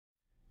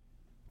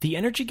The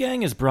Energy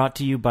Gang is brought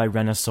to you by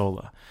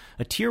ReneSola,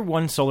 a Tier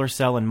 1 solar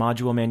cell and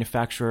module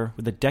manufacturer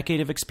with a decade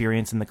of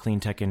experience in the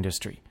clean tech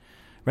industry.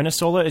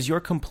 ReneSola is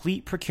your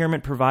complete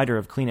procurement provider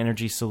of clean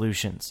energy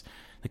solutions.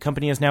 The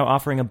company is now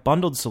offering a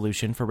bundled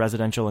solution for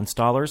residential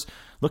installers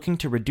looking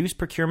to reduce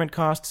procurement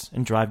costs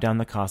and drive down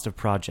the cost of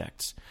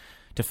projects.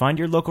 To find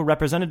your local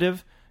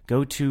representative,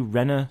 go to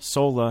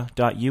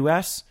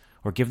renesola.us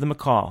or give them a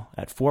call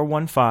at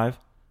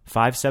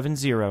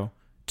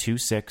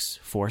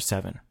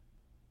 415-570-2647.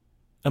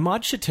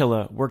 Ahmad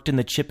Shatila worked in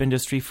the chip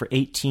industry for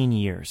 18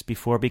 years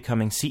before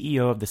becoming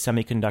CEO of the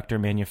semiconductor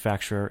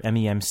manufacturer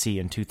MEMC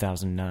in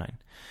 2009.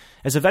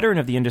 As a veteran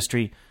of the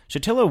industry,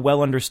 Shatila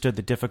well understood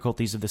the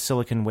difficulties of the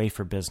silicon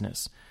wafer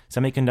business.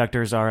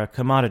 Semiconductors are a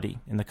commodity,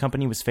 and the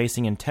company was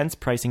facing intense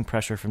pricing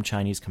pressure from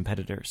Chinese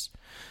competitors.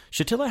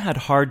 Shatila had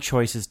hard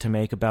choices to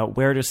make about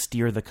where to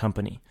steer the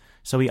company,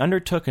 so he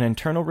undertook an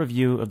internal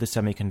review of the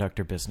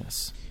semiconductor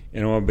business.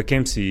 When I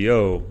became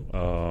CEO,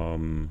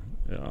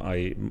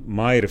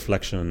 my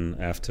reflection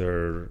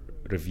after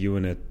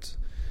reviewing it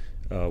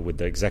with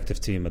the executive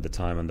team at the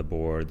time and the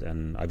board,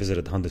 and I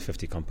visited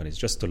 150 companies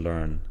just to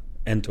learn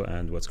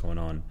end-to-end what's going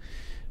on.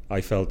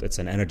 I felt it's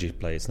an energy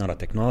play. It's not a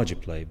technology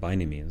play by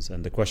any means.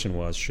 And the question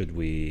was, should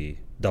we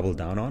double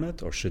down on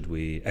it or should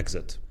we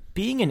exit?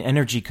 Being an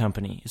energy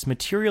company is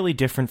materially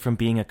different from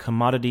being a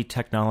commodity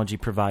technology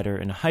provider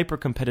in a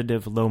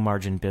hyper-competitive,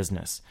 low-margin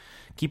business.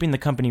 Keeping the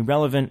company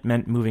relevant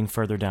meant moving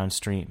further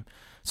downstream.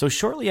 So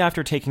shortly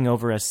after taking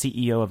over as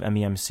CEO of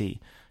MEMC,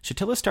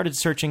 Shatila started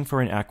searching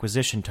for an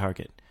acquisition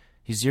target.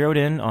 He zeroed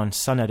in on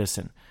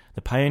SunEdison,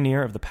 the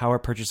pioneer of the power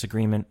purchase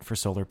agreement for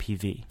solar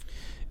PV.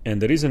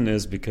 And the reason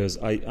is because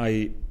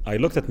I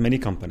looked at many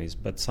companies,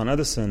 but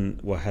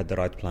SunEdison had the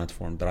right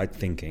platform, the right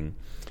thinking.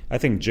 I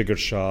think Jigar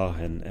Shah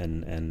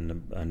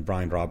and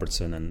Brian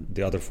Robertson and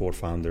the other four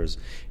founders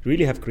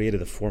really have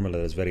created a formula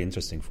that's very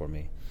interesting for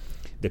me.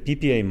 The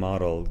PPA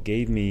model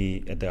gave me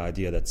the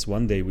idea that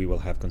one day we will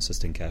have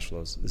consistent cash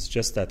flows. It's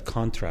just that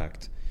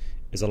contract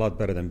is a lot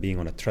better than being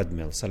on a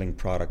treadmill, selling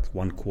product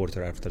one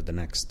quarter after the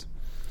next.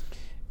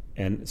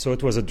 And so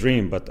it was a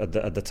dream, but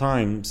at the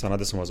time,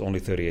 SunEdison was only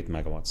 38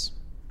 megawatts.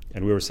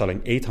 And we were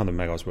selling 800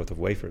 megawatts worth of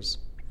wafers.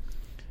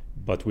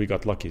 But we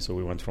got lucky, so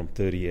we went from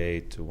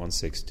 38 to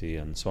 160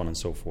 and so on and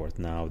so forth.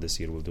 Now this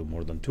year we'll do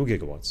more than 2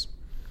 gigawatts.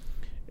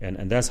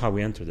 And that's how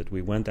we entered it.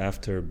 We went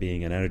after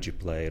being an energy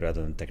play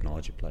rather than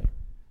technology play.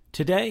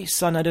 Today,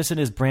 SunEdison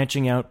is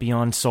branching out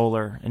beyond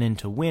solar and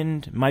into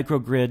wind,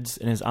 microgrids,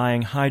 and is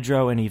eyeing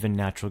hydro and even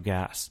natural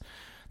gas.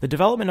 The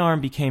development arm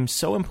became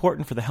so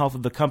important for the health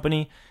of the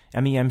company,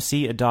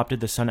 MEMC adopted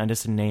the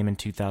SunEdison name in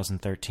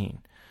 2013.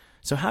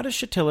 So how does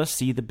Shatila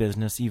see the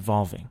business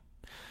evolving?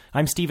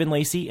 I'm Stephen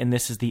Lacey, and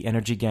this is the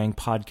Energy Gang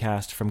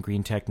podcast from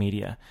Green Tech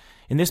Media.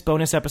 In this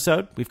bonus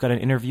episode, we've got an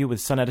interview with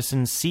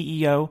SunEdison's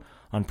CEO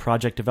on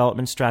project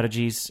development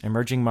strategies,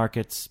 emerging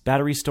markets,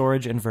 battery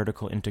storage, and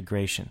vertical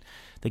integration.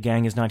 The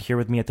gang is not here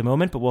with me at the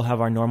moment, but we'll have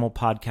our normal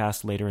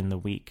podcast later in the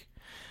week.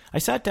 I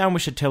sat down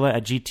with Shatila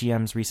at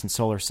GTM's recent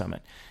Solar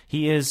Summit.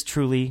 He is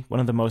truly one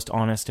of the most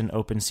honest and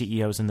open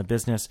CEOs in the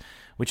business,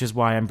 which is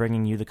why I'm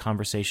bringing you the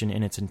conversation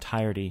in its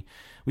entirety.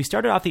 We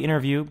started off the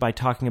interview by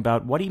talking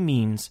about what he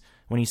means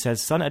when he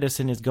says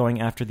SunEdison is going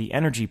after the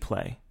energy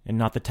play and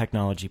not the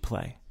technology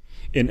play.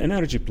 In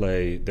energy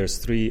play, there's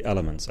 3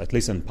 elements, at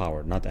least in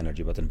power, not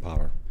energy, but in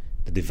power.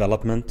 The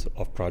development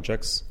of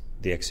projects,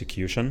 the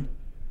execution,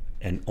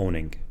 and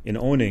owning. In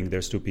owning,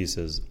 there's 2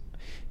 pieces.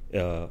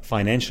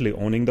 Financially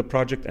owning the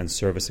project and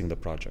servicing the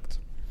project.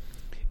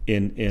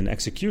 In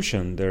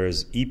execution, there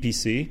is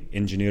EPC,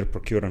 engineer,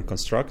 procure, and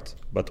construct,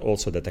 but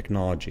also the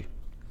technology.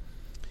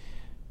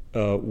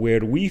 Where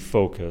we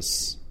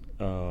focus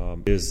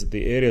is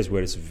the areas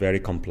where it's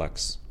very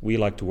complex. We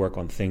like to work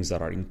on things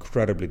that are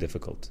incredibly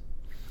difficult.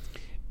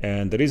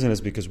 And the reason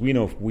is because we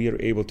know if we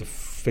are able to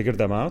figure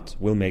them out,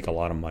 we'll make a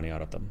lot of money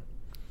out of them.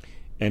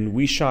 And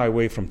we shy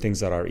away from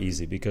things that are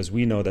easy because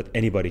we know that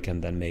anybody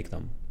can then make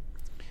them.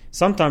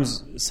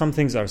 Sometimes some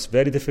things are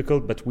very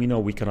difficult, but we know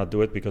we cannot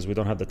do it because we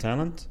don't have the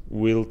talent.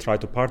 We'll try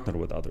to partner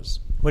with others.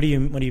 What do you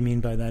mean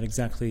by that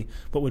exactly?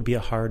 What would be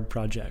a hard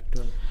project?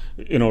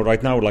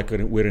 Right now, like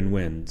we're in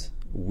wind.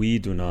 We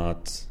do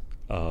not.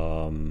 We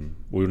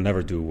will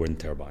never do wind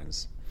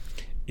turbines.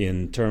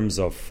 In terms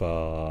of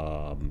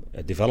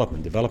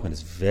development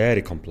is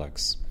very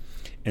complex,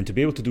 and to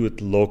be able to do it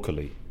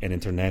locally and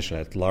internationally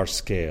at large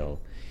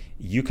scale.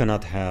 You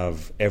cannot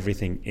have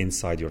everything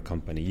inside your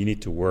company. You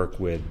need to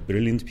work with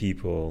brilliant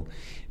people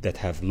that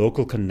have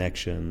local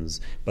connections,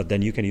 but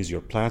then you can use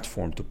your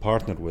platform to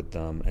partner with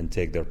them and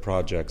take their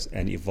projects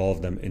and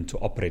evolve them into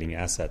operating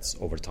assets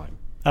over time.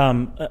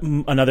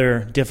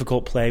 Another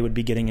difficult play would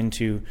be getting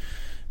into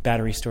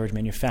battery storage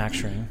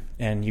manufacturing,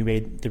 and you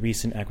made the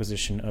recent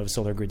acquisition of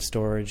Solar Grid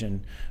Storage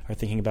and are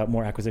thinking about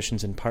more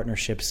acquisitions and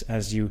partnerships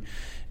as you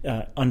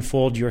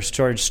unfold your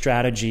storage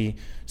strategy.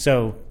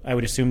 So I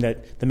would assume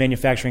that the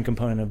manufacturing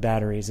component of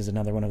batteries is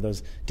another one of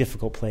those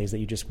difficult plays that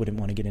you just wouldn't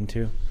want to get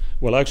into.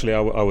 Well, actually, I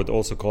would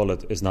also call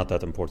it is not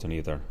that important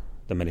either,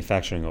 the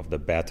manufacturing of the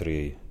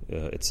battery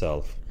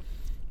itself.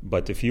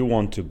 But if you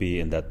want to be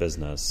in that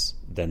business,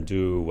 then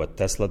do what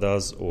Tesla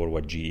does or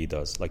what GE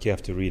does. Like, you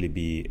have to really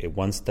be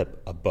one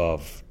step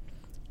above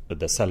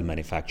the cell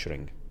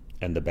manufacturing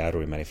and the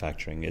battery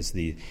manufacturing. Is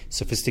the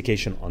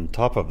sophistication on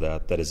top of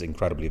that is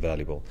incredibly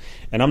valuable.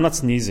 And I'm not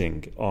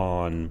sneezing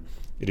on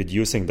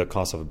reducing the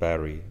cost of a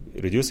battery.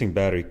 Reducing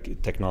battery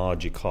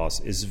technology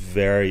costs is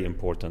very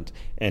important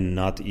and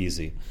not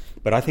easy.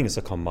 But I think it's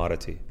a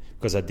commodity,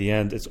 because at the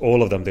end, it's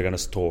all of them they're going to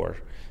store.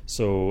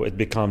 So it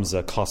becomes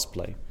a cost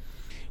play.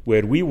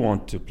 Where we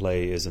want to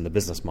play is in the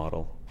business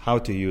model, how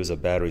to use a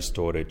battery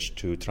storage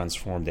to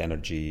transform the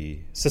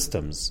energy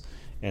systems.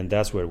 And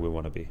that's where we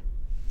want to be.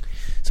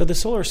 So the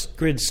solar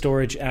grid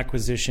storage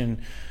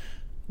acquisition,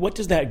 what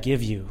does that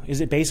give you?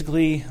 Is it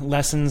basically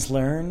lessons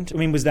learned? I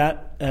mean, was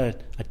that a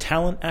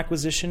talent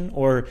acquisition,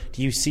 or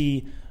do you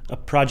see a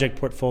project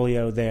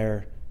portfolio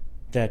there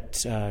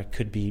that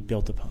could be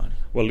built upon?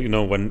 Well,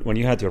 when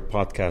you had your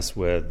podcast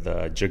with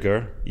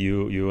Jigar,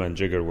 you and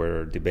Jigar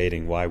were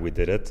debating why we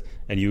did it,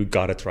 and you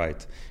got it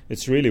right.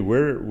 It's really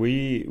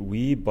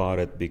we bought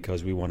it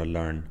because we want to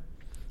learn.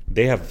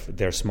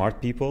 They're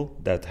smart people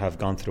that have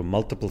gone through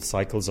multiple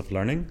cycles of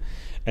learning,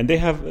 and they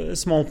have a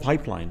small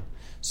pipeline.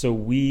 So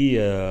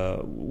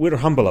we're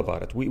humble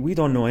about it. We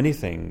don't know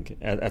anything.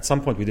 At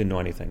some point, we didn't know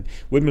anything.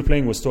 We've been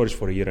playing with storage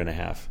for a year and a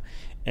half,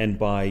 and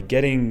by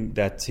getting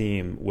that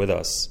team with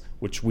us,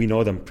 which we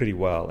know them pretty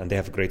well, and they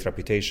have a great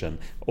reputation,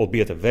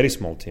 albeit a very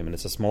small team, and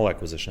it's a small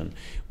acquisition,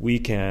 we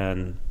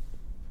can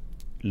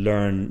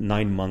learn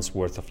 9 months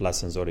worth of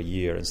lessons or a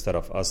year instead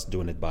of us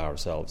doing it by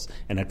ourselves,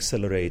 and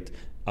accelerate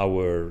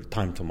our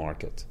time to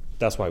market.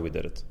 That's why we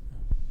did it.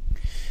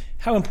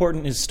 How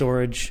important is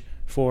storage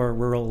for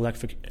rural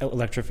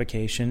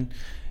electrification,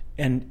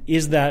 and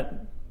is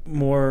that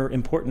more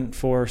important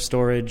for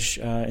storage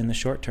in the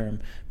short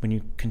term when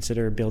you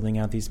consider building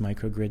out these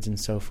microgrids and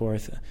so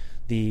forth?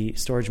 The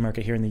storage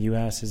market here in the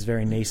U.S. is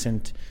very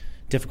nascent,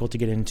 difficult to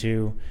get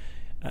into,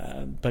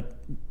 but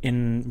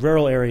in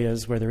rural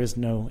areas where there is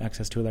no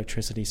access to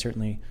electricity,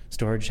 certainly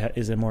storage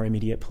is a more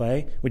immediate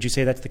play. Would you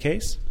say that's the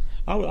case?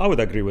 I would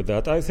agree with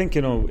that. I think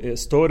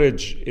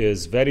storage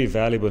is very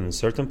valuable in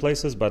certain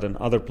places, but in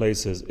other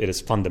places it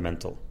is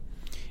fundamental.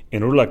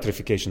 In rural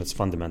electrification, it's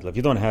fundamental. If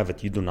you don't have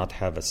it, you do not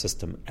have a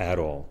system at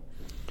all.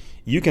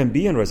 You can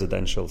be in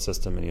residential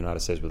system in the United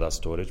States without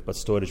storage, but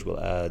storage will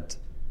add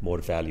more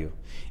value.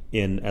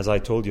 As I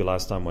told you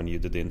last time when you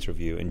did the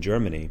interview, in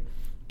Germany,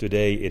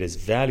 today it is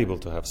valuable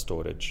to have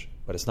storage,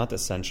 but it's not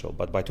essential.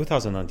 But by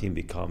 2019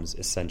 becomes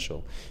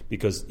essential,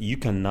 because you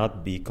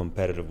cannot be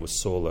competitive with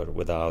solar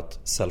without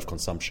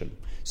self-consumption.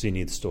 So you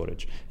need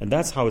storage. And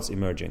that's how it's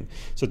emerging.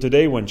 So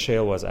today when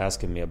Shale was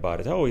asking me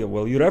about it,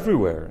 well, you're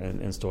everywhere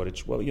in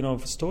storage. Well,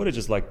 storage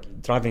is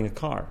like driving a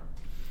car.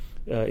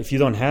 If you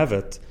don't have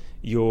it,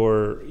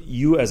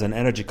 you as an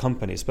energy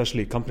company,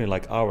 especially a company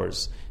like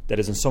ours that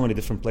is in so many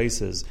different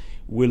places,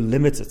 will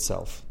limit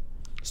itself.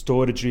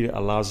 Storage really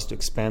allows us to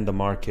expand the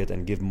market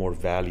and give more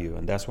value,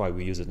 and that's why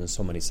we use it in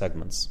so many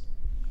segments.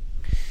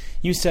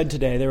 You said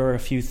today there are a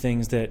few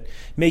things that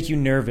make you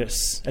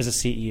nervous as a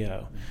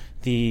CEO.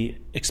 The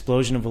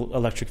explosion of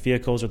electric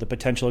vehicles, or the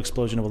potential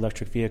explosion of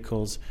electric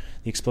vehicles,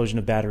 the explosion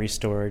of battery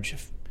storage,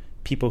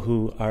 people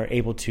who are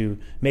able to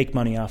make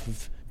money off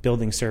of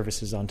building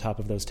services on top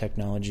of those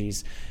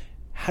technologies.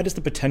 How does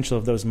the potential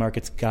of those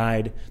markets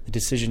guide the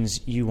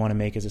decisions you want to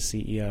make as a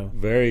CEO?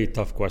 Very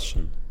tough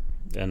question.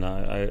 And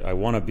I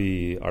want to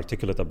be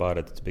articulate about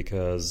it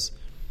because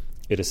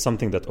it is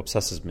something that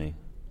obsesses me,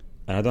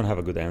 and I don't have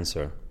a good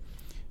answer.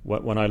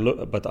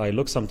 But I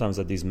look sometimes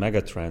at these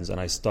megatrends,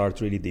 and I start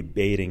really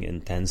debating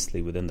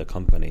intensely within the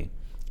company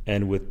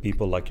and with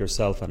people like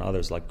yourself and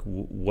others, like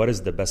what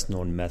is the best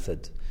known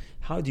method?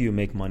 How do you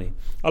make money?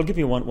 I'll give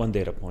you one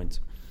data point.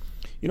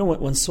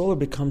 When solar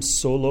becomes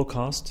so low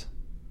cost,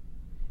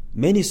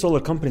 many solar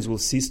companies will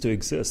cease to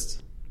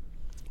exist.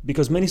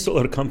 Because many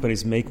solar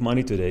companies make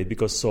money today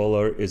because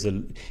solar is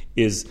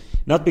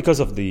not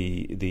because of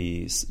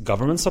the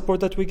government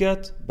support that we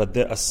get, but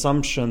the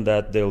assumption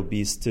that there will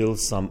be still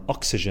some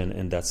oxygen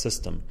in that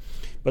system.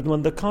 But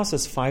when the cost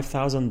is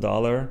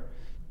 $5,000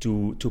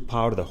 to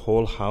power the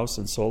whole house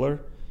in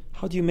solar,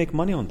 how do you make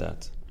money on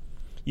that?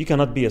 You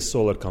cannot be a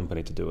solar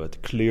company to do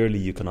it. Clearly,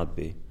 you cannot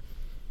be.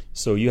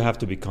 So you have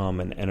to become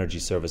an energy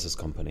services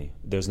company.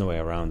 There's no way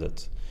around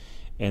it.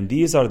 And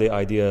these are the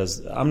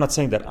ideas. I'm not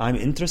saying that I'm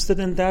interested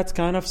in that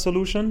kind of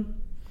solution,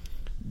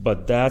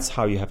 but that's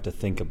how you have to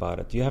think about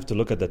it. You have to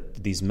look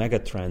at these mega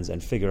trends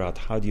and figure out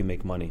how do you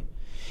make money.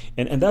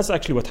 And that's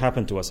actually what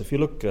happened to us. If you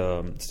look,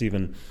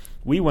 Stephen,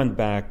 we went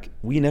back.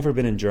 We never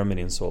been in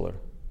Germany in solar.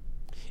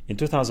 In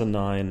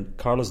 2009,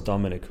 Carlos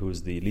Dominic,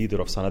 who's the leader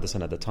of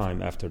SunEdison at the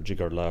time, after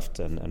Jigar left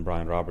and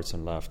Brian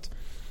Robertson left,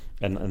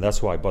 and that's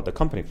who I bought the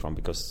company from,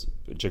 because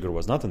Jigar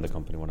was not in the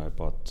company when I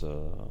bought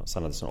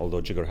SunEdison, although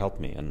Jigar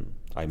helped me and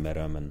I met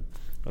him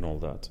and all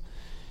that.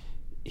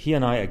 He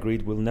and I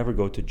agreed we'll never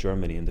go to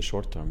Germany in the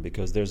short term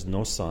because there's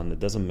no sun. It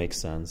doesn't make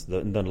sense.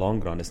 In the long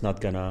run, it's not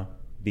going to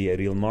be a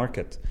real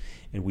market.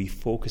 And we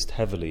focused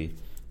heavily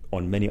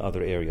on many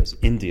other areas.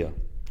 India,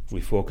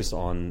 We focused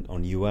on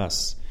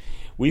US.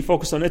 We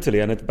focused on Italy,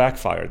 and it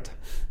backfired.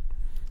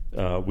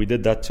 We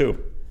did that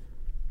too.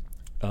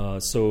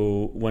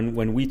 So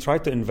when we try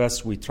to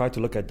invest, we try to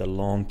look at the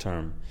long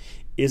term.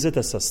 Is it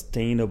a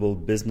sustainable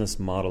business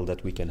model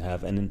that we can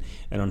have? And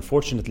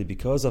unfortunately,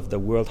 because of the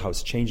world, how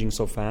it's changing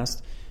so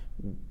fast,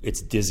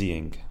 it's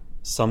dizzying.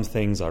 Some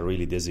things are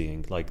really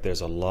dizzying. Like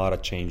there's a lot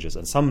of changes.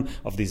 And some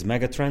of these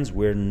megatrends,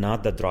 we're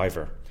not the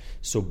driver.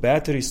 So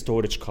battery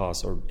storage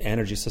costs or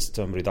energy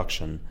system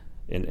reduction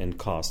in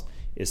cost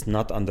is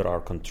not under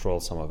our control,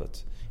 some of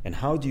it. And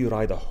how do you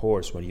ride a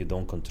horse when you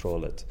don't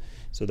control it?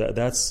 So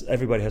that's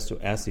everybody has to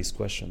ask these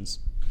questions.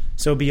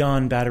 So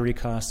beyond battery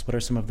costs, what are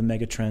some of the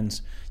mega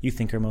trends you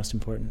think are most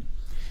important?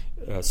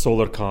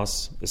 Solar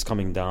costs is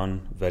coming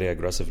down very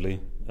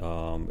aggressively.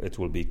 It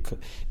will be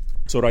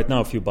so right now.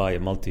 If you buy a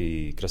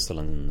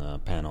multi-crystalline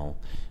panel,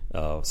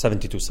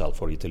 72 cell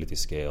for utility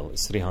scale,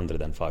 it's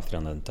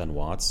 310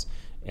 watts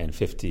and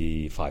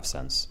 55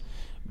 cents.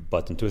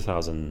 But in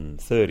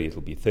 2030, it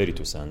will be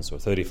 32 cents or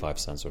 35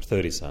 cents or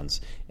 30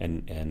 cents,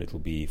 and it will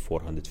be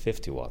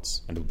 450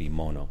 watts, and it will be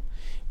mono.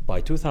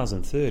 By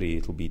 2030,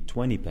 it will be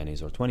 20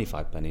 pennies or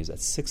 25 pennies at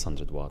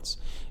 600 watts.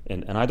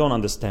 And I don't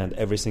understand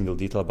every single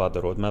detail about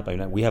the roadmap. I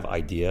mean, we have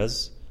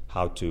ideas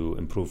how to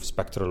improve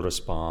spectral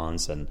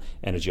response and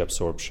energy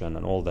absorption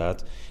and all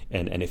that,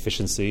 and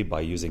efficiency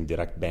by using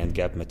direct band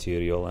gap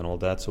material and all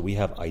that. So we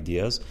have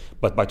ideas.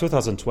 But by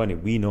 2020,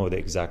 we know the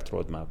exact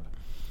roadmap.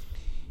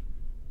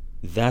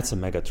 That's a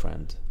mega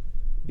trend,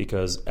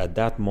 because at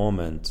that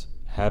moment,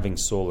 having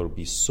solar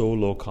be so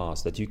low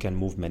cost that you can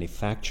move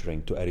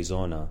manufacturing to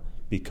Arizona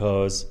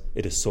because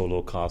it is so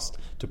low cost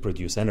to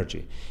produce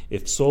energy.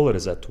 If solar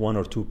is at 1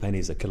 or 2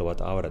 pennies a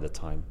kilowatt hour at a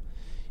time,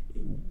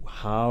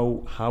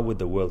 how would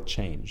the world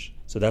change?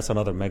 So that's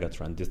another mega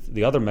trend.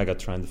 The other mega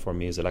trend for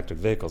me is electric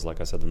vehicles, like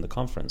I said in the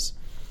conference.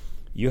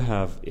 You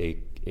have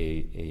an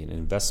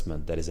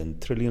investment that is in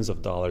trillions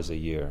of dollars a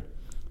year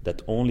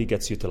that only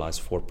gets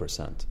utilized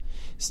 4%.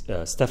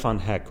 Stefan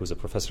Heck, who's a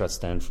professor at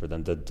Stanford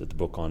and did the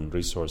book on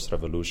Resource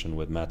Revolution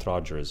with Matt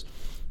Rogers,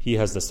 he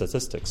has the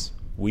statistics.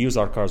 We use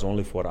our cars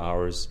only 4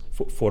 hours,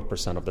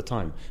 4% of the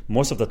time.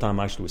 Most of the time,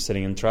 actually, we're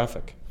sitting in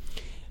traffic.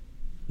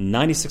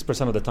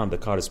 96% of the time, the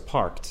car is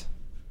parked.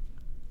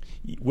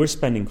 We're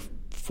spending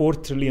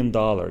 $4 trillion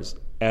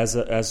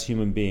as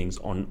human beings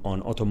on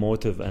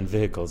automotive and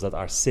vehicles that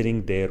are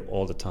sitting there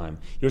all the time.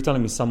 You're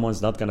telling me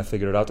someone's not going to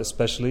figure it out,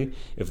 especially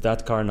if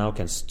that car now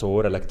can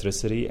store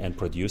electricity and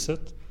produce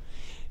it?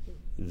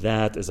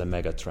 That is a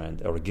mega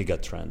trend or a giga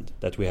trend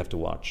that we have to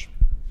watch.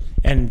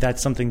 And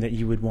that's something that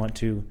you would want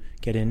to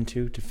get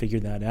into to figure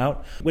that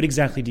out. What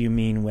exactly do you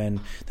mean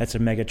when that's a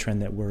mega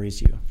trend that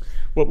worries you?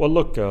 Well,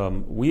 look,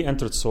 we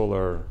entered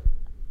solar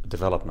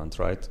development,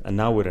 right? And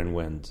now we're in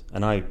wind.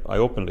 And I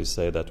openly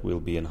say that we'll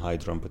be in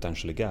hydro and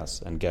potentially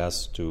gas, and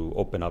gas to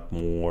open up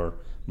more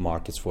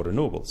markets for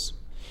renewables,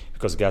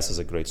 because gas is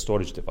a great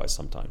storage device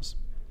sometimes.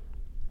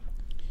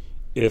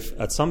 If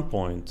at some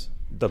point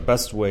the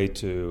best way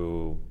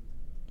to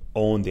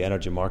own the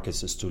energy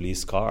markets is to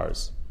lease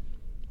cars,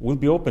 we'll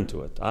be open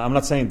to it. I'm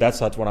not saying that's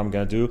not what I'm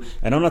going to do,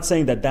 and I'm not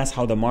saying that that's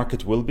how the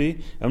market will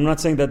be. I'm not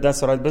saying that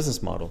that's the right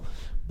business model.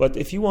 But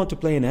if you want to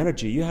play in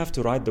energy, you have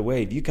to ride the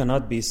wave. You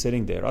cannot be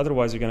sitting there.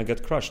 Otherwise, you're going to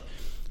get crushed.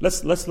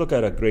 Let's look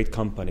at a great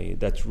company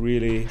that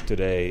really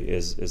today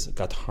is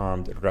got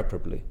harmed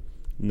irreparably.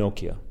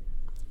 Nokia.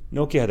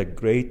 Nokia had a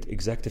great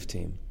executive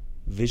team,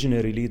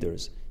 visionary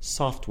leaders,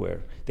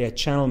 software. They had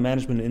channel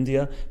management in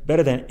India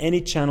better than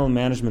any channel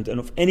management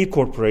of any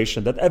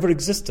corporation that ever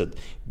existed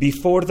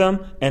before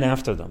them and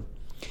after them.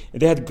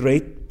 They had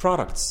great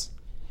products.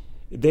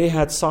 They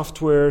had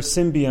software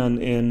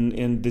Symbian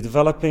in the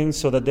developing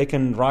so that they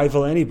can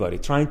rival anybody,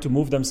 trying to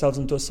move themselves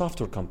into a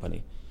software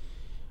company.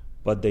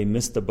 But they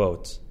missed the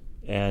boat.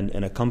 And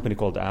a company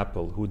called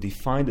Apple, who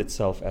defined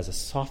itself as a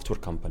software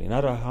company,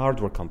 not a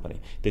hardware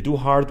company. They do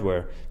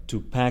hardware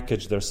to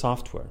package their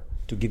software,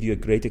 to give you a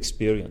great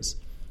experience,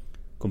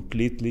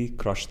 completely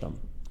crushed them.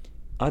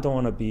 I don't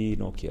want to be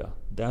Nokia.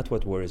 That's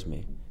what worries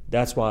me.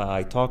 That's why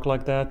I talk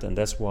like that, and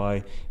that's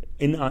why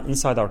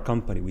inside our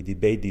company we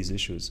debate these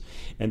issues.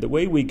 And the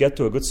way we get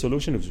to a good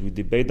solution is we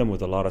debate them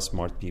with a lot of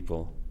smart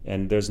people.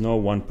 And there's no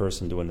one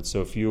person doing it.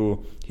 So if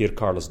you hear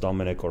Carlos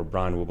Dominic or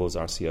Brian Wibbles,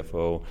 our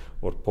CFO,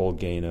 or Paul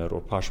Gaynor, or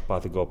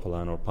Pashupati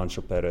Gopalan, or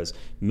Pancho Perez,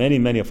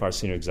 many of our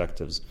senior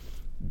executives,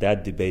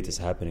 that debate is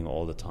happening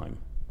all the time.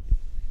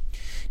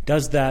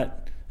 Does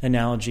that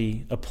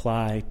analogy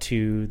apply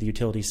to the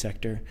utility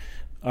sector?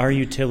 Are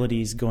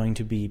utilities going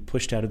to be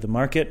pushed out of the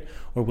market,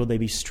 or will they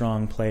be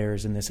strong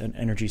players in this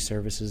energy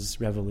services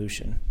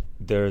revolution?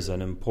 There's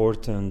an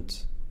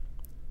important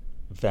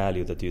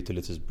value that the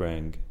utilities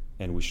bring,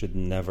 and we should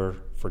never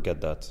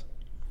forget that.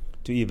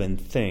 To even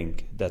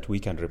think that we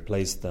can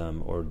replace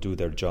them or do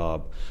their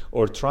job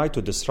or try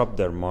to disrupt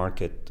their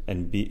market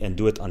and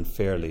do it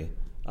unfairly,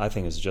 I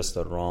think is just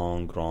a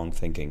wrong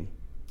thinking.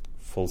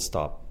 Full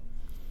stop.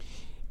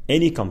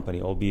 Any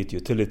company, albeit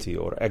utility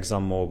or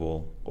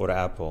ExxonMobil or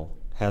Apple,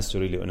 has to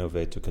really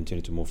innovate to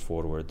continue to move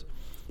forward.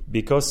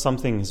 because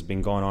something has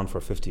been going on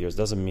for 50 years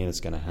doesn't mean it's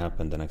going to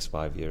happen the next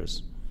 5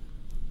 years.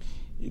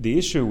 The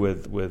issue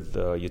with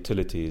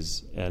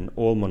utilities and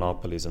all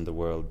monopolies in the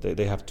world,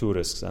 they have two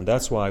risks, and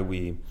that's why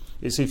you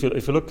see,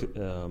 if you look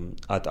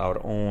at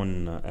our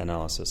own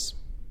analysis,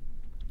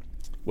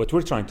 what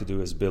we're trying to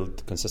do is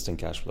build consistent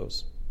cash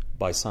flows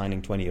by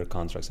signing 20-year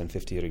contracts and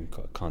 50-year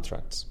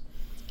contracts.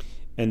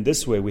 And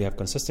this way we have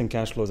consistent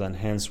cash flows, and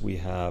hence we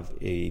have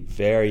a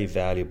very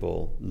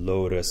valuable,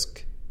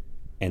 low-risk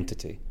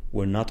entity.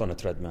 We're not on a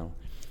treadmill.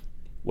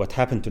 What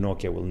happened to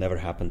Nokia will never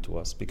happen to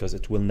us because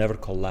it will never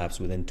collapse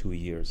within 2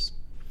 years.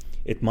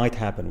 It might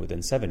happen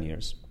within 7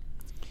 years.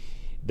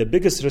 The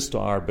biggest risk to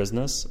our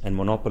business, and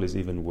monopoly is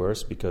even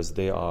worse because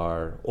they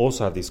are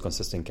also have these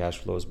consistent cash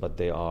flows, but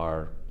they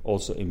are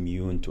also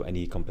immune to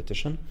any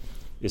competition,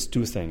 is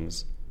two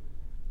things: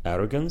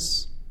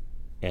 arrogance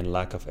and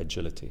lack of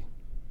agility.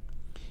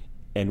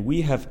 And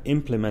we have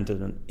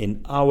implemented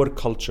in our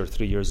culture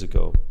 3 years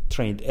ago,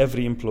 trained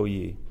every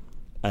employee.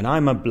 And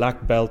I'm a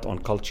black belt on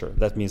culture.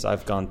 That means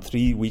I've gone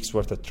 3 weeks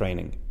worth of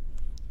training.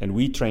 And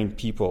we train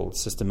people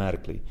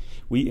systematically.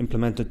 We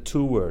implemented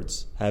 2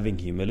 words: having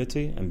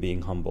humility and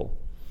being humble.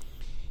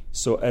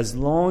 So as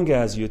long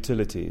as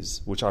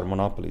utilities, which are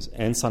monopolies,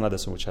 and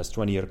SunEdison, which has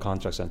 20-year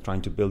contracts and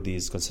trying to build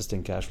these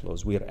consistent cash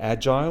flows, we are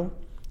agile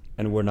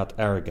and we're not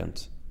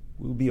arrogant,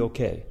 we'll be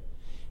okay.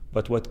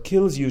 But what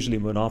kills usually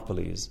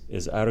monopolies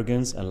is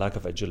arrogance and lack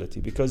of agility,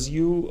 because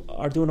you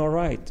are doing all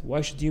right.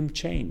 Why should you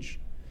change?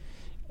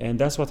 And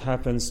that's what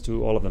happens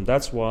to all of them.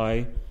 That's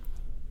why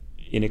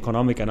in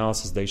economic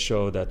analysis they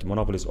show that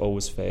monopolies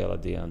always fail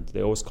at the end.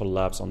 They always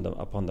collapse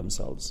upon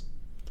themselves.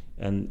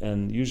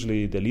 And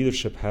usually the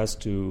leadership has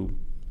to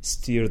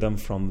steer them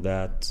from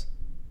that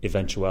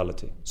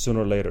eventuality.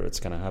 Sooner or later it's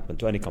going to happen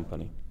to any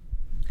company.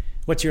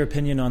 What's your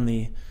opinion on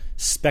the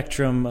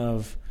spectrum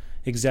of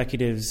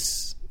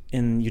executives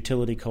in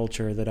utility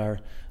culture that are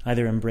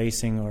either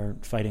embracing or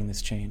fighting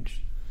this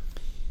change?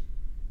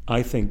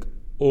 I think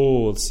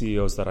all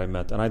CEOs that I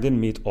met, and I didn't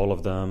meet all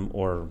of them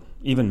or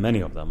even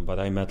many of them,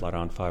 but I met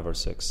around 5 or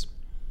 6.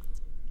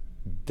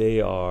 They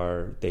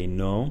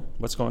know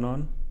what's going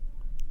on.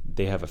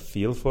 They have a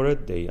feel for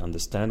it. They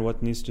understand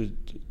what needs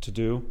to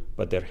do,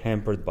 but they're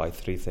hampered by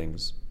 3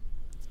 things.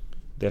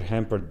 They're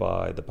hampered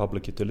by the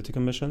public utility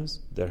commissions.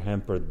 They're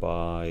hampered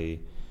by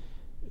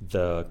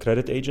the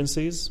credit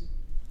agencies,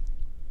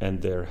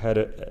 and they're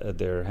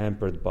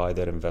hampered by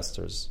their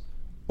investors.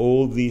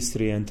 All these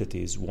 3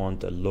 entities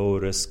want a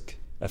low-risk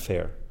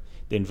affair.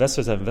 The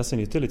investors have invested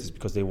in utilities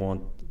because they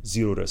want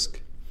zero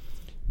risk.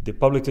 The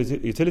public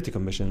utility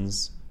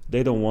commissions,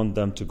 they don't want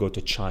them to go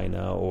to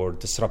China or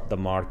disrupt the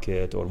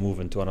market or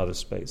move into another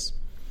space.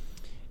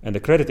 And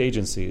the credit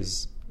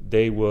agencies,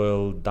 they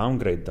will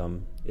downgrade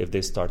them if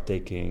they start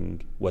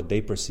taking what they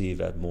perceive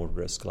as more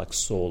risk, like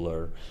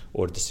solar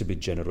or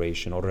distributed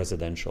generation or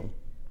residential.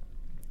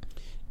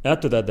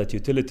 Add to that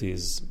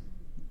utilities,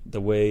 the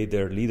way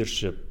their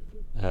leadership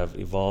have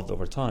evolved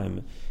over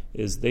time,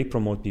 is they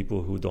promote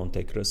people who don't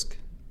take risk.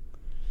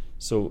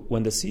 So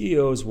when the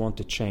CEOs want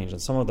to change,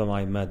 and some of them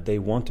I met, they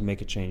want to make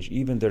a change,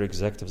 even their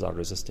executives are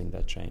resisting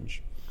that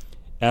change.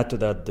 Add to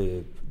that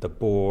the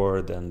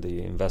board and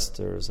the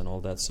investors and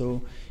all that.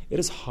 So it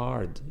is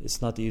hard.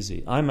 It's not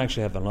easy. I'm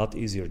actually have a lot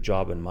easier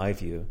job in my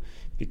view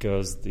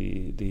because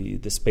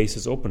the space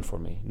is open for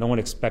me. No one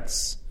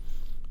expects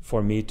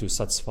for me to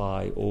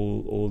satisfy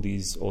all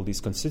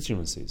these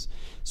constituencies.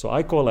 So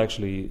I call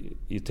actually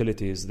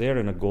utilities, they're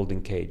in a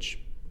golden cage.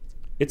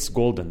 It's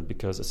golden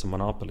because it's a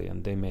monopoly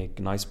and they make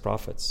nice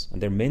profits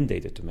and they're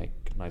mandated to make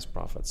nice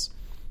profits.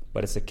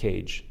 But it's a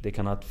cage. They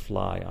cannot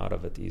fly out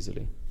of it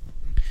easily.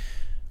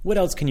 What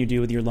else can you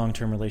do with your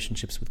long-term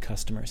relationships with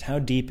customers? How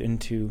deep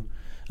into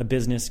a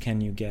business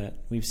can you get?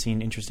 We've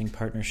seen interesting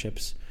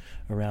partnerships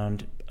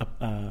around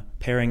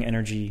pairing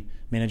energy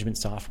management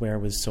software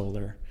with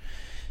solar.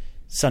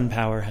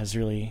 SunPower has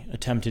really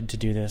attempted to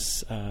do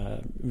this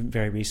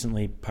very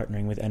recently,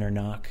 partnering with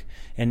Enernoc.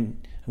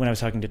 And when I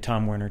was talking to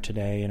Tom Werner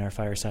today in our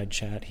fireside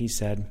chat, he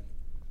said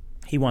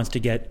he wants to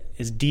get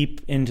as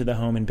deep into the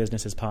home and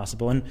business as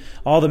possible. And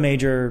all the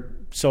major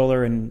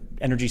solar and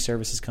energy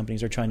services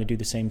companies are trying to do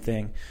the same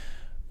thing.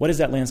 What does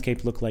that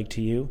landscape look like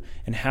to you?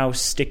 And how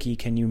sticky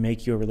can you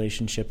make your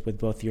relationship with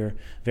both your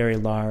very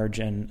large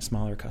and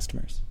smaller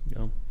customers?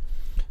 Yeah.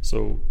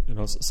 So,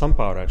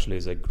 SunPower actually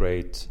is a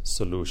great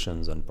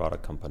solutions and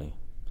product company.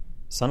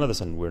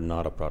 SunEdison, we're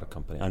not a product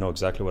company. I know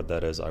exactly what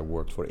that is. I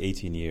worked for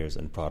 18 years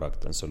in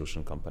product and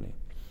solution company.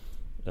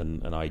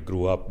 And I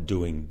grew up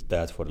doing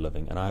that for a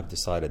living. And I have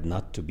decided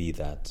not to be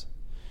that.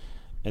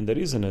 And the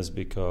reason is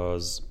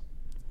because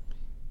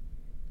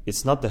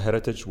it's not the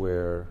heritage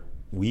where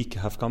we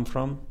have come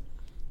from.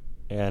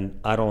 And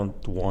I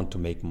don't want to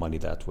make money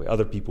that way.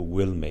 Other people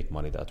will make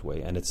money that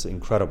way. And it's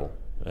incredible.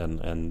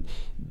 And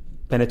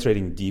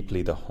penetrating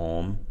deeply the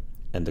home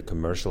and the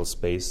commercial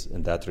space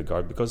in that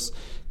regard, because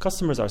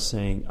customers are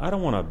saying, I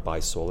don't want to buy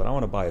solar, I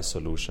want to buy a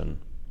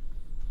solution.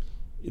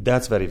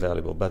 That's very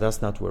valuable, but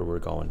that's not where we're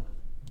going.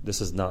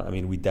 This is not,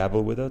 we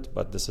dabble with it,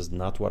 but this is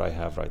not what I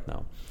have right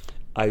now.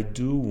 I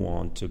do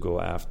want to go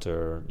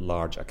after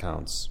large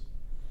accounts.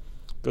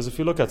 Because if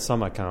you look at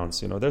some accounts,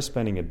 they're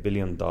spending $1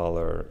 billion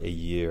a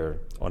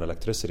year on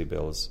electricity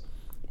bills,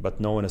 but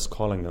no one is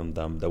calling on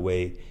them the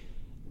way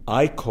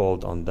I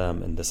called on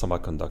them in the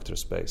semiconductor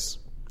space.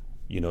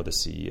 The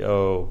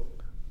CEO,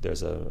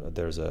 there's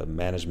a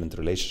management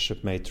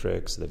relationship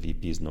matrix, the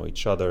VPs know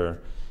each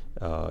other,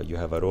 you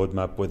have a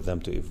roadmap with them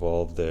to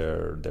evolve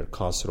their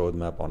cost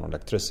roadmap on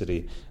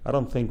electricity. I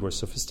don't think we're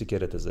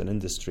sophisticated as an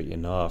industry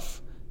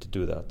enough to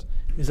do that.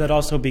 Is that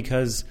also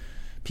because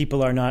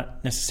people are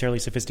not necessarily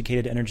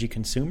sophisticated energy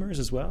consumers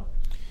as well?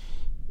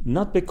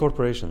 Not big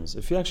corporations.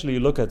 If you actually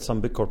look at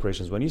some big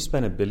corporations, when you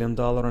spend $1 billion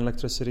on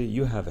electricity,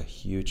 you have a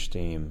huge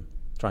team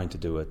trying to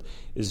do it.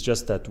 It's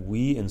just that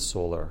we in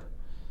solar,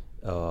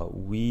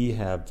 we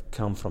have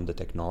come from the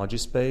technology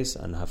space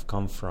and have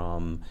come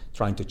from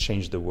trying to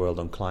change the world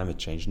on climate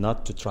change,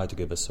 not to try to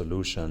give a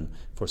solution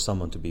for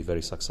someone to be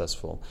very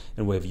successful.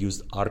 And we have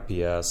used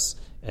RPS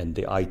and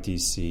the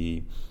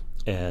ITC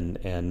and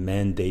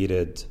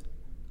mandated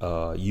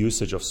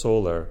usage of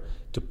solar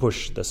to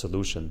push the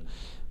solution.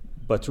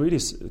 But really,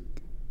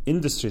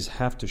 industries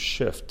have to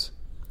shift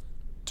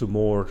to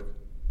more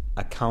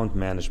account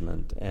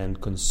management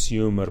and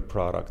consumer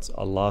products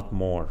a lot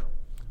more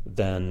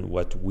than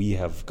what we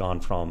have gone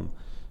from,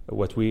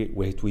 what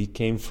we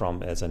came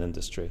from as an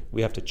industry.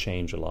 We have to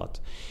change a lot.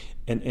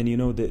 And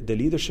the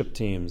leadership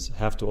teams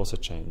have to also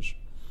change.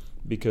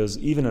 Because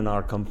even in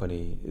our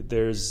company,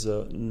 there's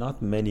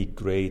not many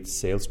great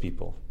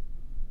salespeople.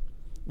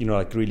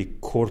 Like really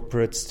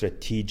corporate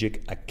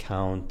strategic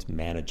account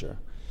manager.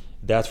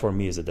 That for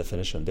me is a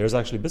definition. There's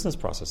actually business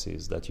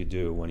processes that you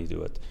do when you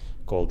do it,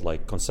 called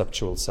like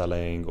conceptual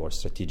selling or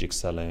strategic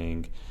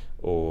selling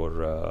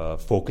or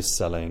focus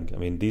selling. I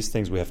mean, these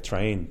things we have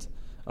trained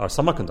our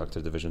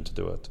semiconductor division to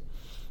do it.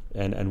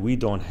 And we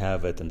don't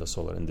have it in the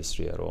solar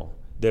industry at all.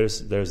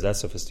 There's that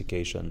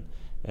sophistication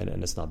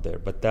and it's not there.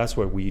 But that's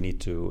where we need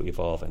to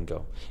evolve and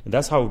go. And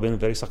that's how we've been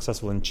very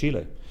successful in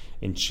Chile.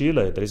 In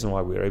Chile, the reason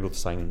why we were able to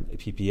sign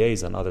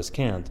PPAs and others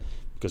can't,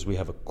 because we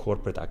have a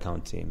corporate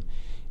account team.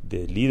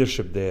 The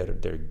leadership there,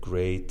 they're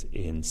great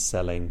in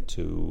selling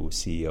to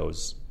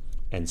CEOs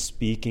and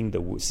seeing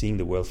the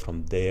world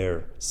from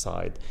their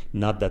side.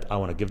 Not that I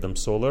want to give them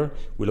solar.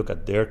 We look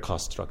at their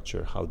cost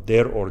structure, how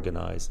they're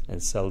organized,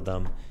 and sell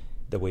them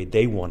the way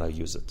they want to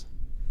use it.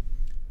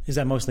 Is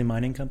that mostly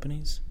mining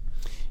companies?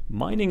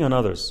 Mining and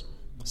others.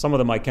 Some of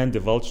them I can't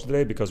divulge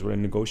today because we're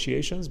in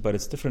negotiations, but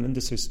it's different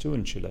industries too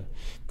in Chile.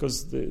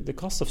 Because the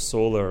cost of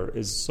solar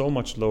is so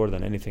much lower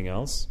than anything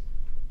else.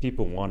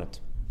 People want it.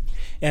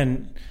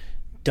 And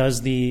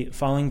does the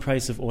falling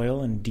price of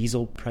oil and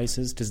diesel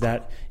prices, does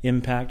that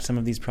impact some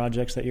of these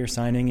projects that you're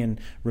signing in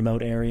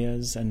remote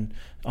areas and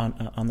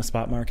on the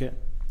spot market?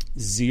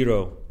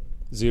 Zero.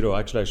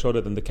 Actually, I showed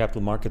it in the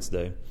Capital Markets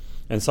Day.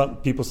 And some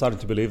people started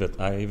to believe it.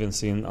 I even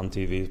seen on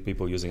TV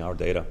people using our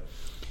data.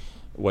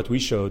 What we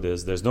showed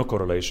is there's no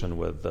correlation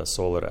with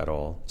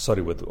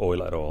with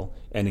oil at all.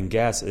 And in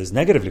gas is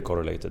negatively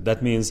correlated.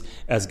 That means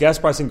as gas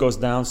pricing goes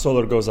down,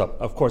 solar goes up.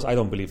 Of course, I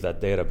don't believe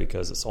that data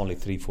because it's only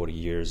 3-4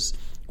 years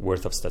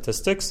worth of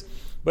statistics,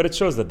 but it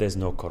shows that there's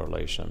no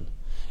correlation.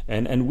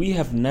 And we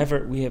have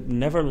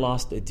never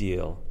lost a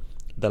deal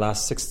the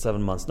last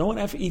 6-7 months. No one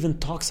ever even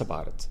talks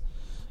about it.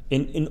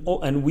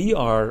 And we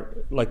are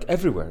like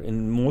everywhere.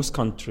 In most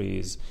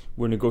countries,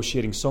 we're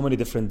negotiating so many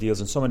different deals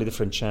and so many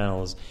different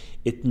channels.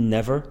 It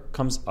never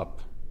comes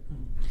up.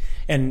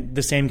 And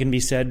the same can be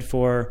said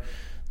for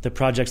the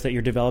projects that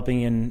you're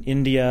developing in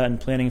India and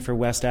planning for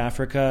West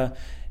Africa.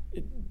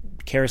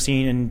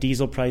 Kerosene and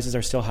diesel prices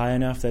are still high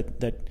enough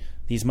that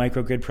these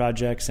microgrid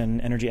projects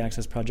and energy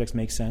access projects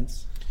make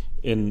sense?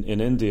 In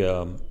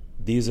India,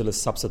 diesel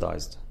is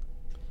subsidized.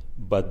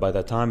 But by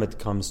the time it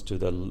comes to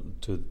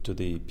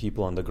the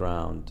people on the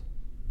ground,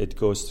 it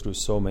goes through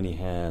so many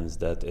hands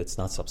that it's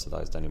not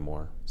subsidized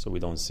anymore. So we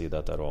don't see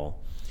that at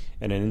all.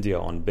 And in India,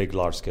 on big,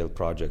 large-scale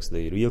projects,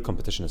 the real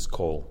competition is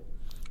coal.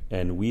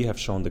 And we have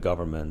shown the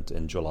government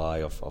in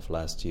July of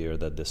last year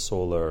that the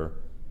solar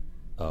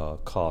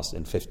cost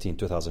in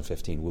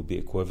 2015 will be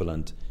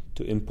equivalent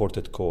to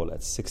imported coal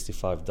at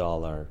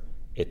 $65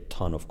 a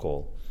ton of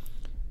coal.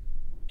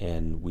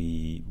 And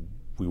we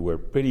were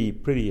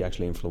pretty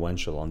actually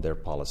influential on their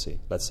policy,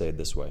 let's say it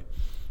this way.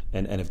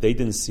 And if they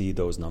didn't see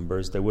those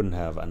numbers, they wouldn't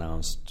have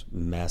announced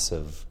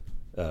massive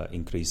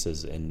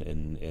increases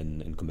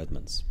in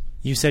commitments.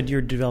 You said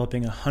you're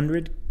developing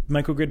 100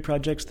 microgrid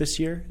projects this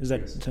year? Is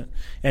that yes.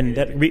 And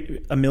that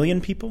 1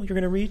 million people you're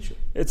going to reach?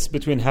 It's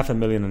between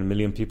 500,000 and 1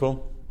 million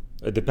people.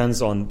 It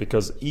depends on,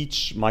 because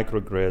each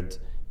microgrid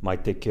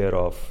might take care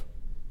of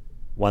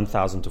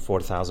 1,000 to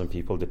 4,000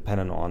 people,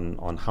 depending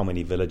on how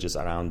many villages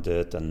around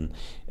it and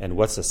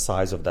what's the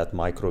size of that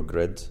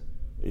microgrid.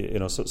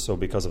 So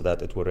because of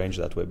that, it will range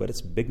that way. But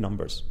it's big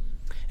numbers.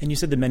 And you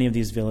said that many of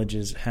these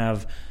villages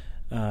have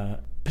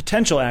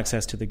potential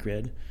access to the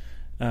grid.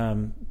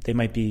 They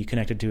might be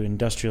connected to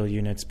industrial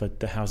units, but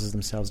the houses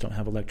themselves don't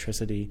have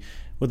electricity.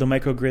 Will the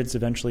microgrids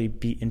eventually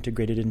be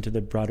integrated into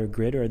the broader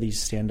grid, or are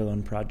these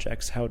standalone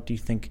projects? How do you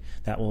think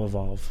that will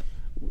evolve?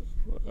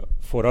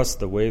 For us,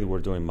 the way we're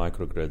doing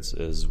microgrids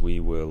is we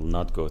will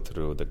not go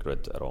through the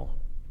grid at all.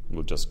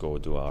 We'll just go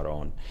do our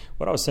own.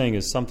 What I was saying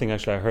is something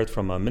actually I heard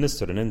from a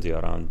minister in India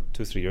around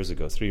 3 years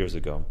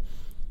ago.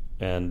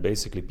 And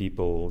basically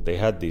they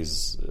had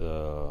these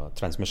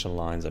transmission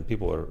lines, and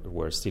people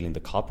were stealing the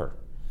copper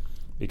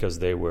because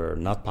they were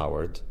not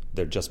powered,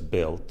 they're just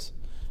built,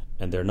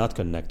 and they're not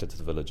connected to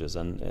the villages.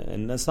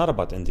 And it's not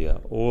about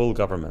India. All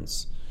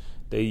governments,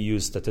 they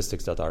use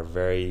statistics that are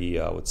very,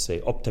 I would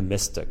say,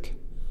 optimistic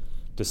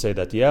to say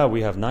that,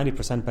 we have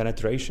 90%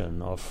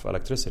 penetration of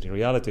electricity. In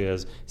reality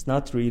is it's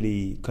not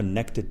really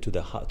connected to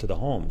the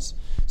homes.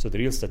 So the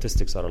real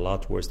statistics are a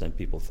lot worse than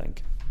people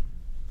think.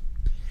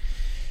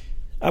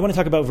 I want to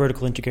talk about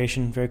vertical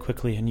integration very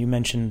quickly, and you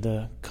mentioned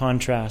the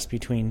contrast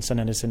between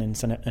SunEdison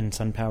and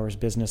SunPower's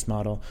business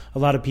model. A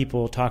lot of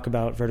people talk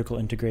about vertical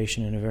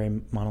integration in a very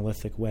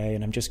monolithic way,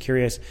 and I'm just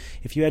curious,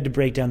 if you had to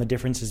break down the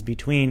differences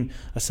between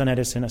a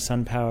SunEdison, a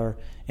SunPower,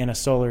 and a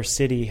Solar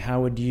City,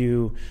 how would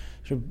you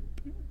sort of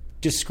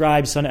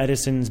describe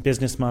SunEdison's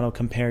business model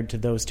compared to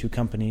those two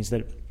companies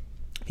that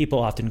people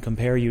often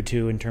compare you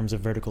to in terms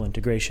of vertical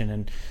integration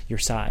and your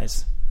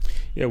size?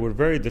 Yeah, we're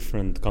very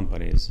different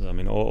companies. I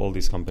mean, all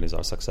these companies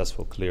are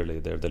successful, clearly.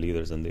 They're the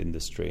leaders in the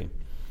industry.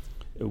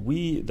 The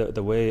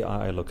way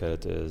I look at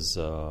it is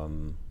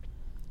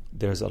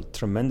there's a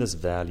tremendous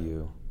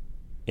value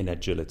in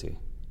agility,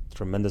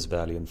 tremendous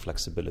value in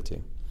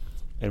flexibility.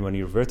 And when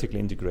you're vertically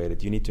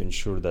integrated, you need to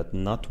ensure that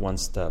not one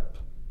step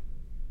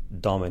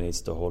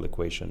dominates the whole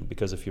equation.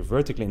 Because if you're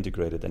vertically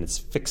integrated and it's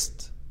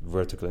fixed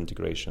vertical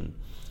integration,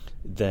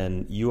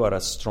 then you are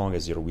as strong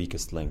as your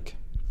weakest link.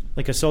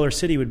 Like a Solar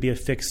City would be a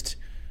fixed,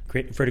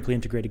 vertically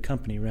integrated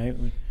company, right?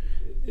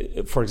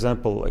 For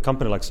example, a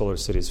company like Solar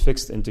City is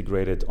fixed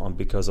integrated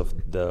because of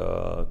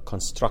the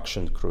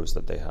construction crews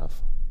that they have.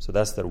 So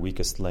that's their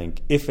weakest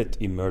link, if it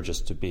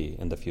emerges to be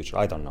in the future.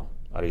 I don't know.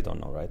 I really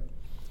don't know, right?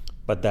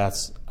 But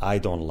I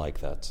don't like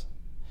that,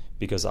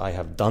 because I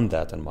have done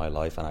that in my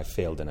life and I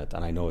failed in it,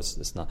 and I know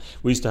it's not.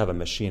 We used to have a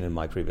machine in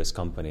my previous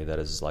company that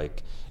is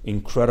like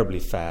incredibly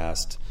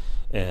fast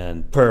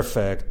and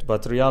perfect,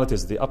 but the reality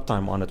is the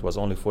uptime on it was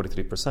only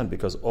 43%,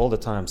 because all the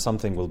time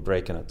something will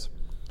break in it.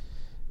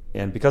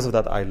 And because of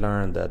that, I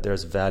learned that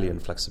there's value in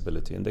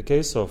flexibility. In the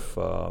case of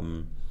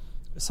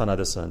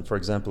SunEdison, for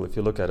example, if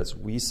you look at it,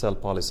 we sell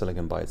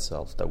polysilicon by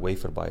itself, the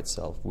wafer by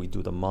itself. We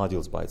do the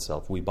modules by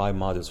itself. We buy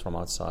modules from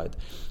outside.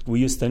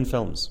 We use thin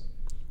films.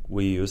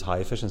 We use high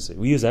efficiency.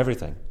 We use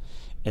everything.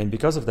 And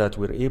because of that,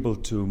 we're able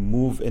to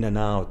move in and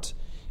out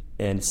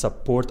and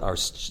support our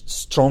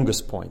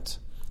strongest point.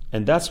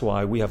 And that's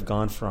why we have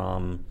gone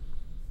from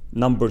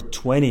number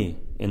 20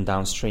 in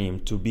downstream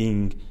to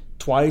being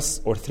twice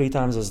or 3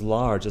 times as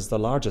large as the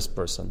largest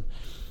person.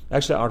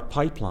 Actually, our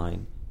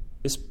pipeline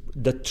is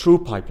the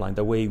true pipeline,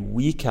 the way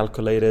we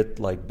calculate it,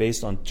 like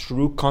based on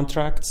true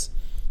contracts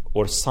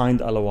or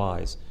signed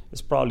LOIs,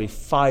 is probably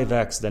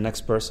 5x the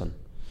next person,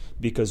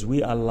 because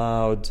we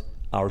allowed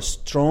our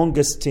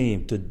strongest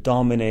team to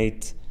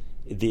dominate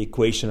the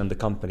equation in the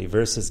company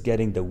versus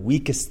getting the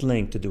weakest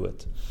link to do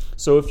it.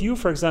 So if you,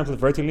 for example,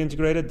 vertically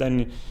integrated,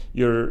 then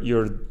your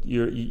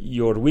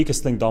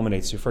weakest link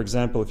dominates you. For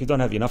example, if you don't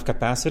have enough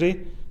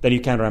capacity, then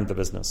you can't ramp the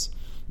business.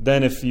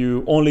 Then if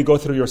you only go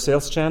through your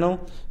sales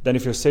channel, then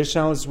if your sales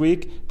channel is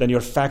weak, then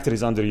your factory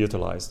is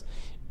underutilized.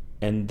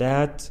 And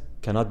that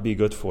cannot be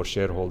good for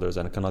shareholders,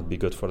 and it cannot be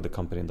good for the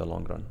company in the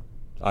long run.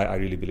 I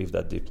really believe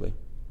that deeply.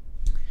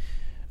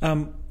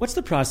 What's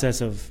the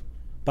process of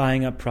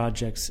buying up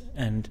projects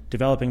and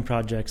developing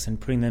projects and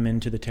putting them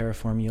into the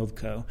Terraform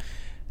YieldCo?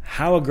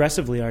 How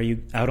aggressively are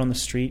you out on the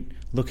street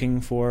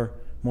looking for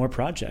more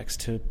projects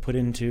to put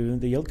into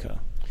the YieldCo?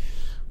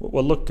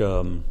 Well, look,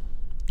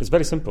 it's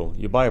very simple.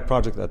 You buy a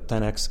project at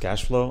 10x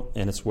cash flow,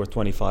 and it's worth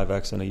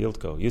 25x in a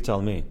YieldCo. You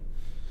tell me.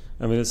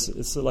 I mean,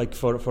 it's like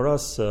for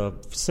us,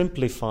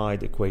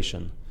 simplified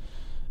equation.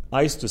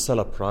 I used to sell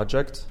a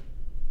project.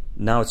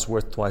 Now it's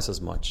worth twice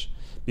as much.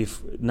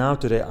 Now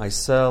today, I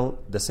sell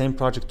the same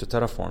project to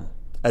Terraform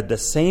at the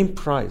same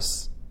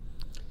price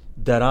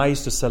that I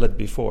used to sell it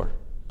before.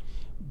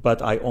 But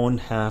I own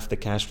half the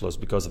cash flows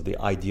because of the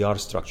IDR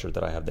structure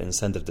that I have, the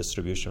incentive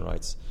distribution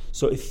rights.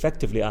 So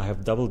effectively, I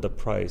have doubled the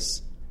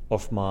price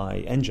of my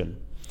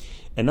engine.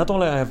 And not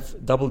only I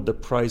have doubled the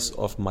price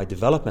of my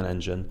development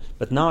engine,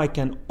 but now I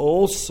can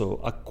also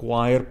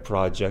acquire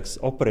projects,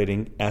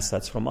 operating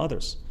assets from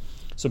others.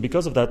 So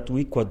because of that,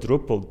 we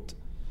quadrupled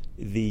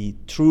the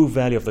true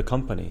value of the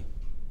company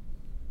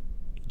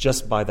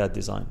just by that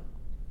design.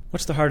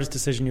 What's the hardest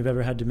decision you've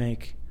ever had to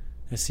make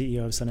as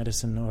CEO of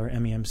SunEdison or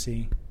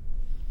MEMC?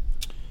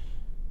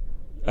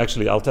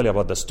 Actually, I'll tell you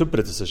about the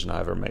stupidest decision I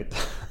ever made.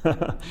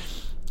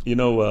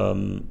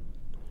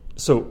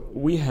 So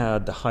we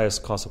had the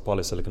highest cost of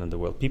polysilicon in the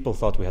world. People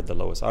thought we had the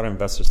lowest. Our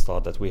investors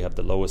thought that we have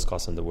the lowest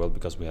cost in the world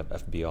because we have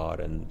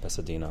FBR in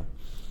Pasadena.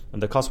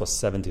 And the cost was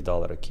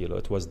 $70 a kilo.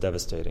 It was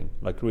devastating,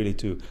 like really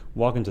to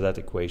walk into that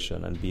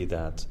equation and be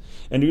that.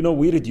 And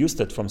we reduced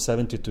it from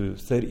 $70 to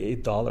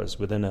 $38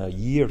 within a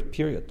year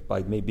period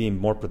by being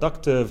more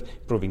productive,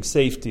 improving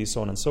safety,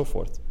 so on and so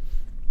forth.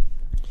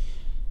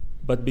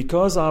 But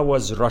because I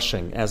was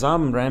rushing, as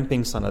I'm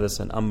ramping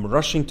SunEdison, I'm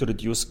rushing to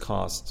reduce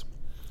cost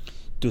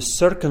to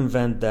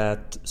circumvent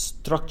that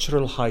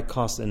structural high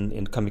cost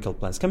in chemical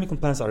plants. Chemical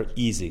plants are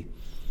easy.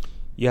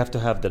 You have to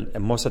have the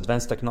most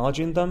advanced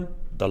technology in them,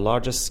 the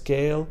largest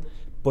scale,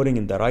 putting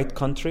in the right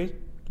country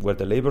where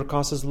the labor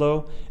cost is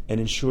low, and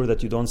ensure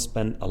that you don't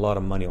spend a lot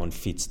of money on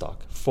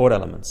feedstock. 4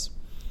 elements.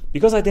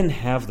 Because I didn't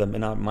have them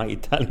in my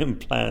Italian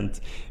plant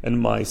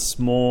and my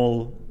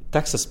small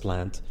Texas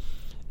plant,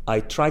 I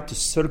tried to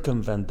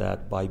circumvent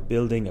that by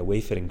building a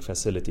wafering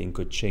facility in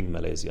Kuching,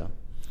 Malaysia.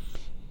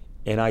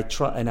 And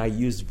I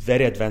used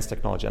very advanced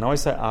technology. And I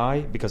always say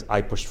I because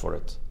I pushed for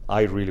it.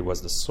 I really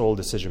was the sole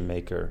decision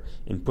maker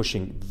in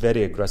pushing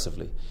very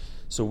aggressively.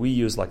 So we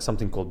use like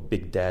something called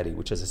Big Daddy,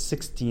 which is a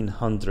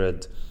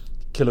 1,600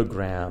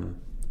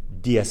 kilogram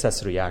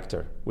DSS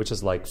reactor, which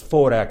is like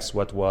 4x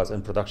what was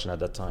in production at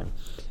that time.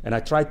 And I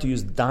tried to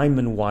use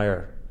diamond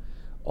wire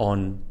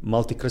on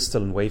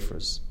multicrystalline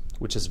wafers,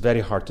 which is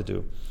very hard to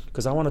do,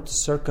 because I wanted to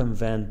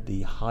circumvent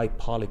the high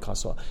poly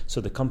cost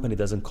so the company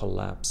doesn't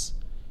collapse.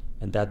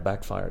 And that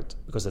backfired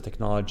because the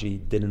technology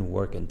didn't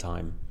work in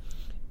time.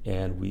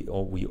 And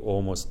we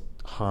almost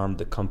harmed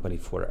the company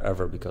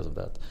forever because of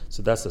that.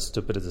 So that's the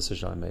stupidest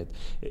decision I made.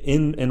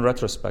 In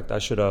retrospect, I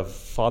should have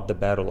fought the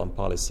battle on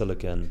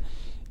polysilicon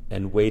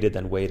and waited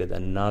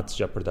and not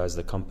jeopardize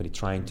the company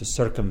trying to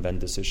circumvent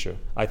this issue.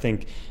 I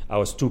think I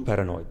was too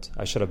paranoid.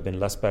 I should have been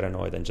less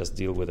paranoid and just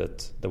deal with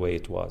it the way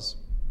it was.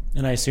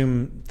 And I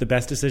assume the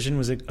best decision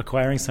was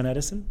acquiring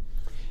SunEdison?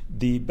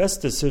 The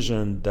best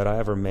decision that I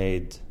ever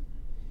made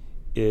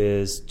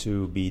is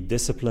to be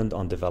disciplined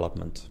on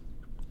development.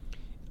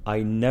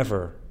 I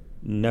never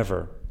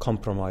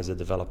compromised the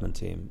development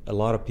team. A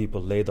lot of people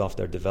laid off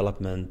their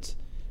development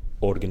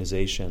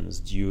organizations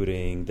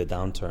during the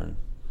downturn.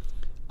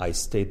 I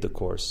stayed the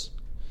course.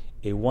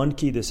 One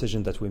key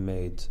decision that we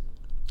made,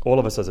 all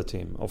of us as a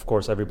team, of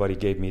course everybody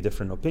gave me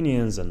different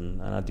opinions,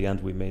 and at the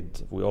end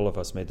all of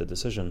us made the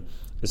decision,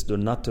 is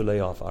not to lay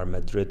off our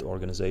Madrid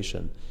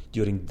organization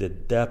during the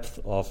depth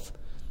of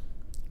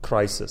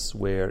crisis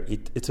where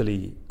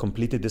Italy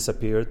completely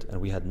disappeared and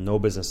we had no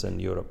business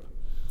in Europe.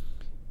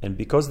 And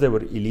because they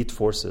were elite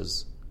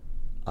forces,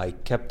 I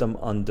kept them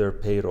under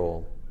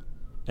payroll.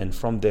 And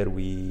from there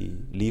we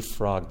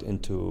leapfrogged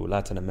into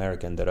Latin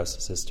America, and the rest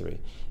is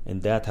history.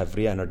 And that have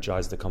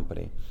re-energized the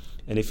company.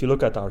 And if you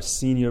look at our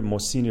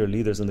most senior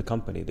leaders in the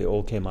company, they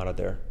all came out of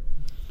there.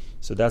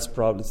 So that's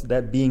probably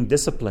that being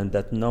disciplined,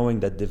 that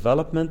knowing that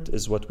development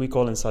is what we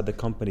call inside the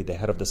company the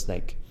head of the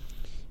snake.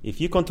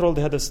 If you control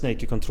the head of the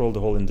snake, you control the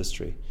whole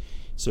industry.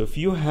 So if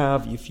you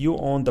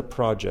own the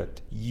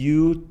project,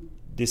 you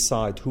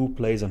decide who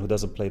plays and who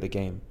doesn't play the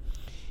game.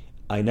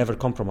 I never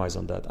compromised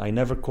on that. I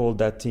never called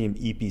that team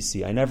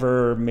EPC. I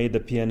never made the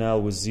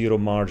P&L with zero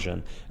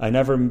margin. I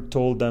never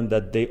told them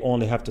that they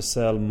only have to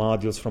sell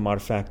modules from our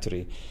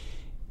factory.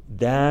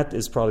 That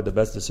is probably the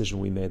best decision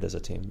we made as a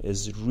team,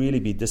 is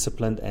really be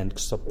disciplined and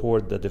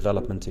support the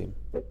development team.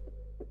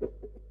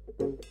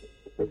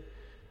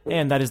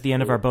 And that is the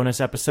end of our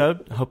bonus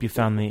episode. I hope you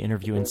found the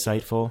interview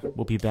insightful.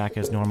 We'll be back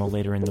as normal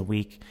later in the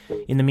week.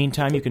 In the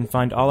meantime, you can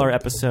find all our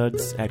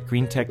episodes at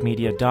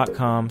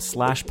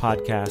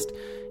greentechmedia.com/podcast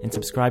and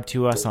subscribe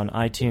to us on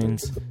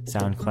iTunes,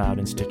 SoundCloud,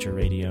 and Stitcher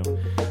Radio.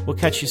 We'll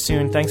catch you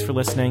soon. Thanks for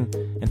listening,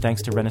 and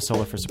thanks to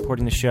Renesola for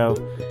supporting the show.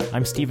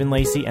 I'm Stephen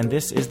Lacey, and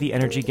this is the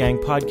Energy Gang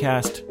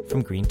podcast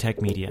from Green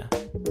Tech Media.